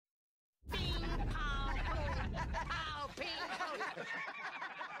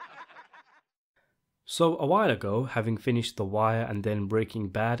So a while ago, having finished The Wire and then Breaking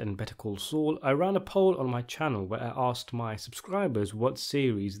Bad and Better Call Saul, I ran a poll on my channel where I asked my subscribers what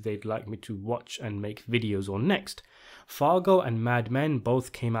series they'd like me to watch and make videos on next. Fargo and Mad Men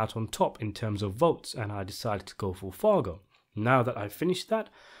both came out on top in terms of votes, and I decided to go for Fargo. Now that I've finished that,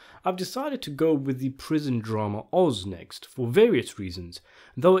 I've decided to go with the prison drama Oz next, for various reasons.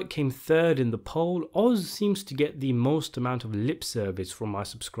 Though it came third in the poll, Oz seems to get the most amount of lip service from my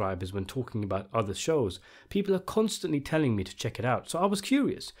subscribers when talking about other shows. People are constantly telling me to check it out, so I was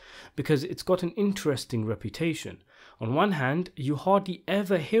curious, because it's got an interesting reputation. On one hand, you hardly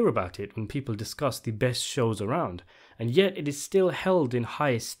ever hear about it when people discuss the best shows around, and yet it is still held in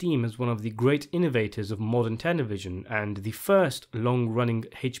high esteem as one of the great innovators of modern television and the first long-running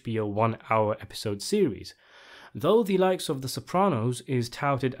HBO 1-hour episode series. Though the likes of The Sopranos is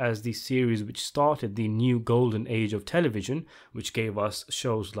touted as the series which started the new golden age of television, which gave us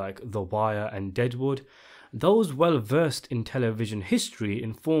shows like The Wire and Deadwood, those well versed in television history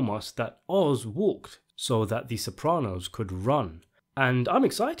inform us that Oz walked so that The Sopranos could run. And I'm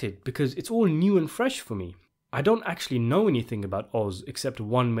excited because it's all new and fresh for me. I don't actually know anything about Oz except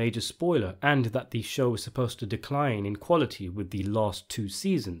one major spoiler, and that the show is supposed to decline in quality with the last 2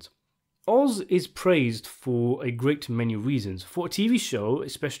 seasons. Oz is praised for a great many reasons. For a TV show,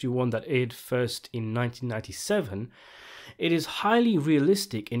 especially one that aired first in 1997, it is highly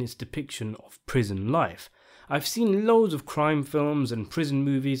realistic in its depiction of prison life. I've seen loads of crime films and prison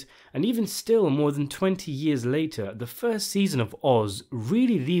movies, and even still, more than 20 years later, the first season of Oz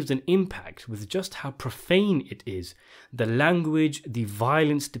really leaves an impact with just how profane it is. The language, the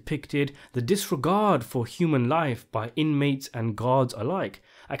violence depicted, the disregard for human life by inmates and guards alike.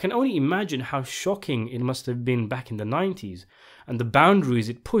 I can only imagine how shocking it must have been back in the 90s, and the boundaries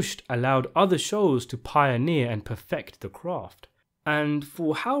it pushed allowed other shows to pioneer and perfect the craft. And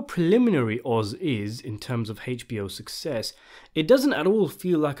for how preliminary Oz is in terms of HBO success, it doesn't at all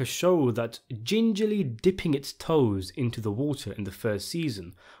feel like a show that's gingerly dipping its toes into the water in the first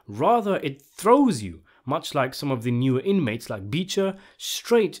season. Rather, it throws you, much like some of the newer inmates like Beecher,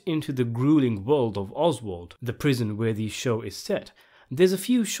 straight into the grueling world of Oswald, the prison where the show is set. There's a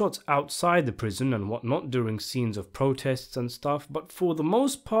few shots outside the prison and whatnot during scenes of protests and stuff, but for the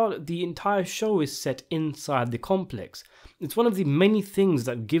most part, the entire show is set inside the complex. It's one of the many things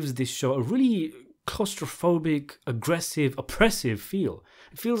that gives this show a really claustrophobic, aggressive, oppressive feel.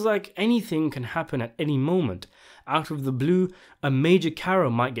 It feels like anything can happen at any moment. Out of the blue, a major character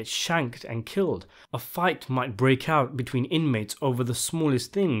might get shanked and killed. A fight might break out between inmates over the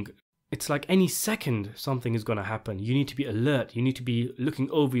smallest thing. It's like any second something is going to happen. You need to be alert, you need to be looking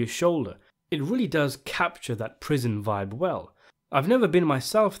over your shoulder. It really does capture that prison vibe well. I've never been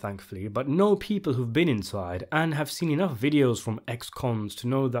myself, thankfully, but know people who've been inside and have seen enough videos from ex-cons to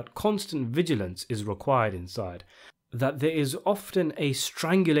know that constant vigilance is required inside. That there is often a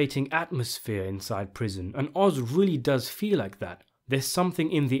strangulating atmosphere inside prison, and Oz really does feel like that. There's something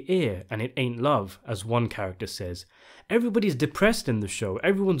in the air and it ain't love, as one character says. Everybody's depressed in the show,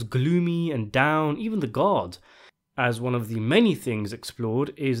 everyone's gloomy and down, even the guards. As one of the many things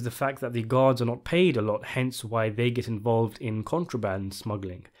explored is the fact that the guards are not paid a lot, hence why they get involved in contraband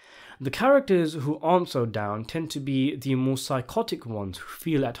smuggling. The characters who aren't so down tend to be the more psychotic ones who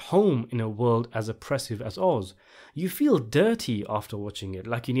feel at home in a world as oppressive as Oz. You feel dirty after watching it,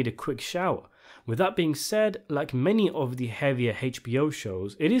 like you need a quick shower. With that being said, like many of the heavier HBO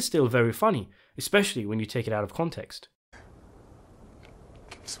shows, it is still very funny, especially when you take it out of context.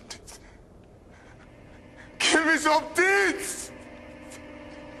 Give me some tits!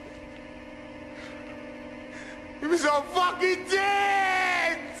 Give me some fucking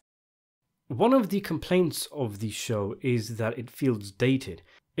tits! One of the complaints of the show is that it feels dated.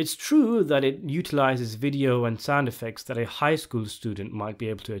 It's true that it utilizes video and sound effects that a high school student might be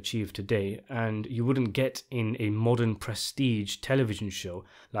able to achieve today, and you wouldn't get in a modern prestige television show,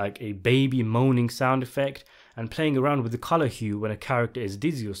 like a baby moaning sound effect and playing around with the color hue when a character is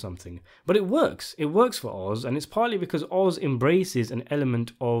dizzy or something. But it works for Oz, and it's partly because Oz embraces an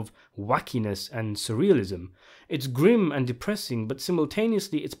element of wackiness and surrealism. It's grim and depressing, but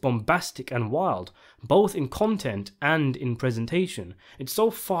simultaneously it's bombastic and wild, both in content and in presentation. It's so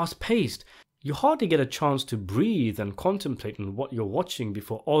fast-paced, you hardly get a chance to breathe and contemplate on what you're watching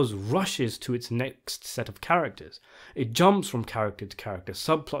before Oz rushes to its next set of characters. It jumps from character to character,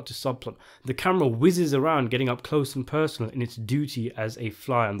 subplot to subplot. The camera whizzes around, getting up close and personal in its duty as a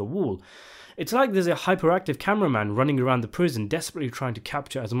fly on the wall. It's like there's a hyperactive cameraman running around the prison, desperately trying to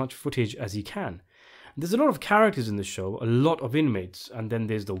capture as much footage as he can. There's a lot of characters in the show, a lot of inmates, and then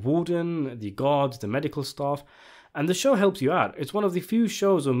there's the warden, the guards, the medical staff, and the show helps you out. It's one of the few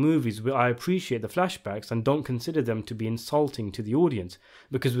shows or movies where I appreciate the flashbacks and don't consider them to be insulting to the audience,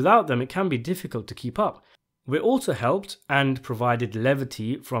 because without them it can be difficult to keep up. We're also helped and provided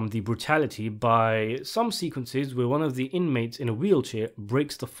levity from the brutality by some sequences where one of the inmates in a wheelchair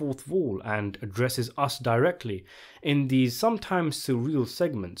breaks the fourth wall and addresses us directly in these sometimes surreal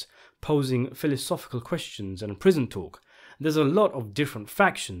segments, posing philosophical questions and prison talk. There's a lot of different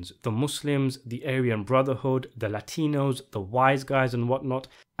factions, the Muslims, the Aryan Brotherhood, the Latinos, the wise guys and whatnot,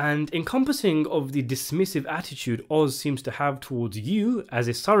 and encompassing of the dismissive attitude Oz seems to have towards you as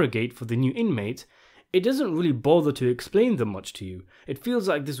a surrogate for the new inmate. It doesn't really bother to explain them much to you. It feels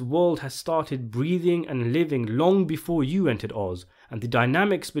like this world has started breathing and living long before you entered Oz, and the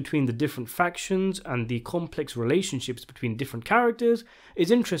dynamics between the different factions and the complex relationships between different characters is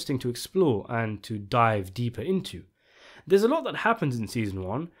interesting to explore and to dive deeper into. There's a lot that happens in Season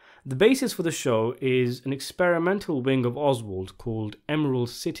 1. The basis for the show is an experimental wing of Oswald called Emerald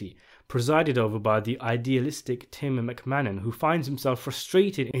City, presided over by the idealistic Tim McMahon, who finds himself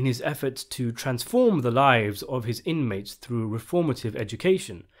frustrated in his efforts to transform the lives of his inmates through reformative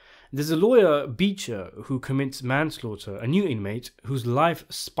education. There's a lawyer, Beecher, who commits manslaughter, a new inmate whose life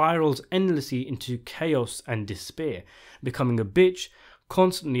spirals endlessly into chaos and despair, becoming a bitch,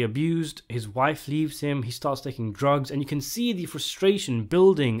 constantly abused, his wife leaves him, he starts taking drugs, and you can see the frustration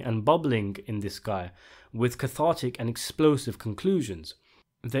building and bubbling in this guy, with cathartic and explosive conclusions.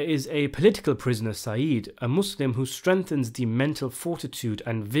 There is a political prisoner, Saeed, a Muslim who strengthens the mental fortitude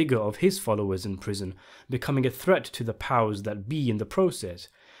and vigour of his followers in prison, becoming a threat to the powers that be in the process.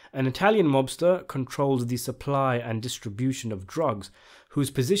 An Italian mobster controls the supply and distribution of drugs, whose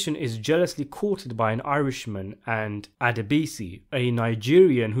position is jealously courted by an Irishman, and Adebisi, a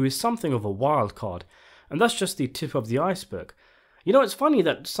Nigerian who is something of a wild card. And that's just the tip of the iceberg. You know, it's funny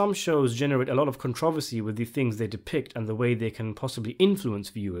that some shows generate a lot of controversy with the things they depict and the way they can possibly influence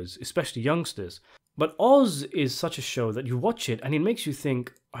viewers, especially youngsters. But Oz is such a show that you watch it and it makes you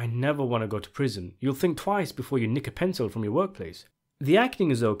think, I never want to go to prison. You'll think twice before you nick a pencil from your workplace. The acting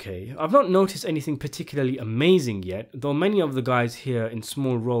is okay. I've not noticed anything particularly amazing yet, though many of the guys here in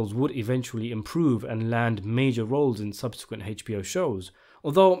small roles would eventually improve and land major roles in subsequent HBO shows.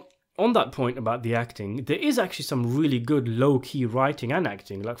 Although, on that point about the acting, there is actually some really good low-key writing and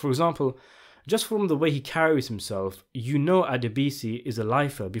acting. Like, for example, just from the way he carries himself, you know Adebisi is a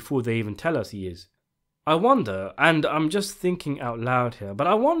lifer before they even tell us he is. I wonder, and I'm just thinking out loud here, but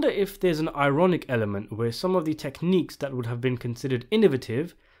I wonder if there's an ironic element where some of the techniques that would have been considered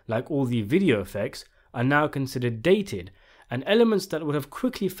innovative, like all the video effects, are now considered dated, and elements that would have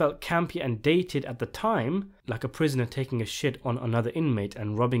quickly felt campy and dated at the time, like a prisoner taking a shit on another inmate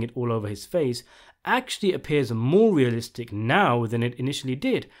and rubbing it all over his face, actually appears more realistic now than it initially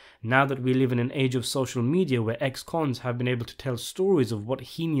did, now that we live in an age of social media where ex-cons have been able to tell stories of what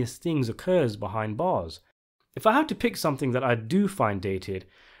heinous things occurs behind bars. If I have to pick something that I do find dated,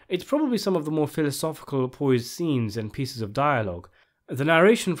 it's probably some of the more philosophical poised scenes and pieces of dialogue. The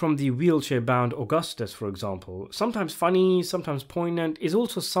narration from the wheelchair-bound Augustus, for example, sometimes funny, sometimes poignant, is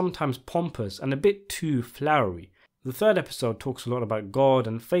also sometimes pompous and a bit too flowery. The third episode talks a lot about God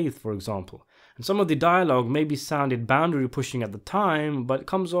and faith, for example, and some of the dialogue maybe sounded boundary-pushing at the time, but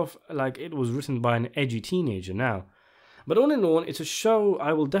comes off like it was written by an edgy teenager now. But all in all, it's a show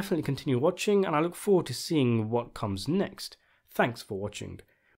I will definitely continue watching, and I look forward to seeing what comes next. Thanks for watching.